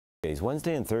days.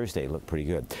 Wednesday and Thursday look pretty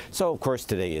good. So, of course,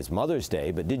 today is Mother's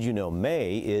Day, but did you know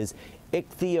May is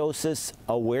Ichthyosis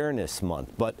Awareness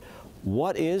Month? But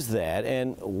what is that,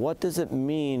 and what does it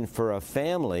mean for a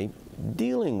family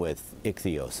dealing with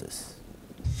ichthyosis?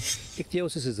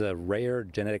 Ichthyosis is a rare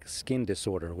genetic skin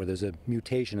disorder where there's a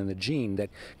mutation in the gene that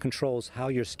controls how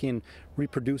your skin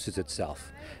reproduces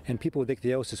itself. And people with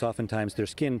ichthyosis, oftentimes their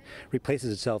skin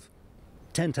replaces itself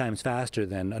 10 times faster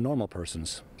than a normal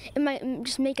person's. It might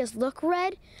just make us look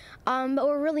red, but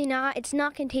we're really not. It's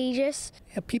not contagious.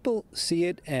 Yeah, people see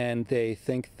it and they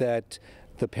think that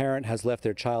the parent has left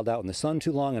their child out in the sun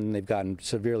too long and they've gotten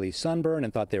severely sunburned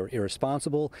and thought they were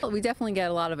irresponsible. Well, we definitely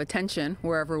get a lot of attention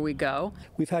wherever we go.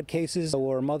 We've had cases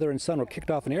where mother and son were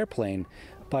kicked off an airplane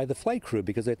by the flight crew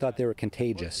because they thought they were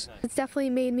contagious. It's definitely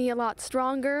made me a lot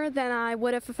stronger than I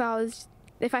would have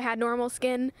if I had normal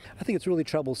skin. I think it's really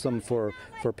troublesome for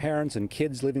parents and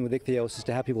kids living with ichthyosis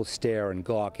to have people stare and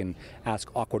gawk and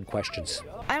ask awkward questions.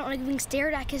 I don't like being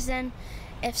stared at because then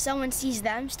if someone sees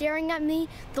them staring at me,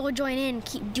 they'll join in and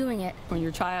keep doing it. When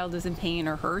your child is in pain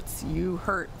or hurts, you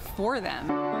hurt for them.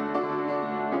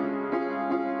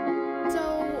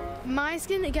 So my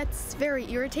skin, it gets very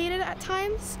irritated at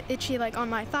times, itchy like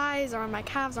on my thighs or on my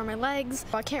calves or my legs.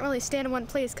 I can't really stand in one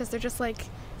place because they're just like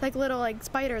little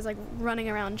spiders running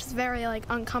around, just very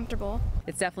uncomfortable.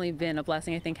 It's definitely been a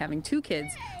blessing, I think, having two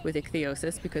kids with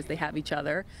ichthyosis because they have each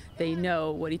other. They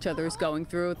know what each other is going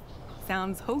through.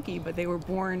 Sounds hokey, but they were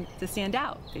born to stand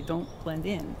out. They don't blend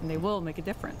in, and they will make a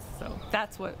difference. So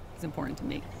that's what is important to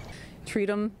me. Treat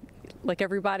them like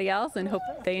everybody else and hope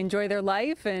they enjoy their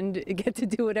life and get to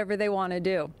do whatever they want to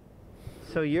do.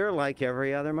 So you're like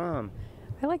every other mom.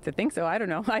 I like to think so. I don't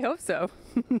know. I hope so.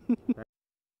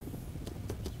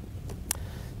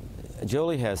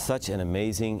 Jolie has such an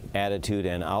amazing attitude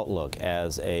and outlook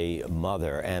as a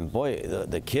mother, and boy,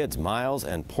 the kids, Miles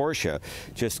and Portia,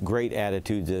 just great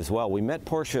attitudes as well. We met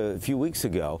Portia a few weeks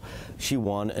ago. She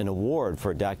won an award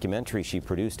for a documentary she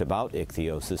produced about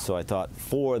ichthyosis, so I thought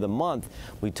for the month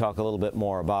we'd talk a little bit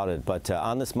more about it. But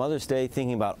on this Mother's Day,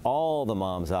 thinking about all the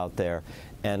moms out there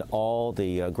and all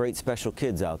the great special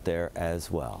kids out there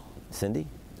as well. Cindy?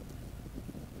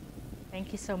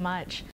 Thank you so much.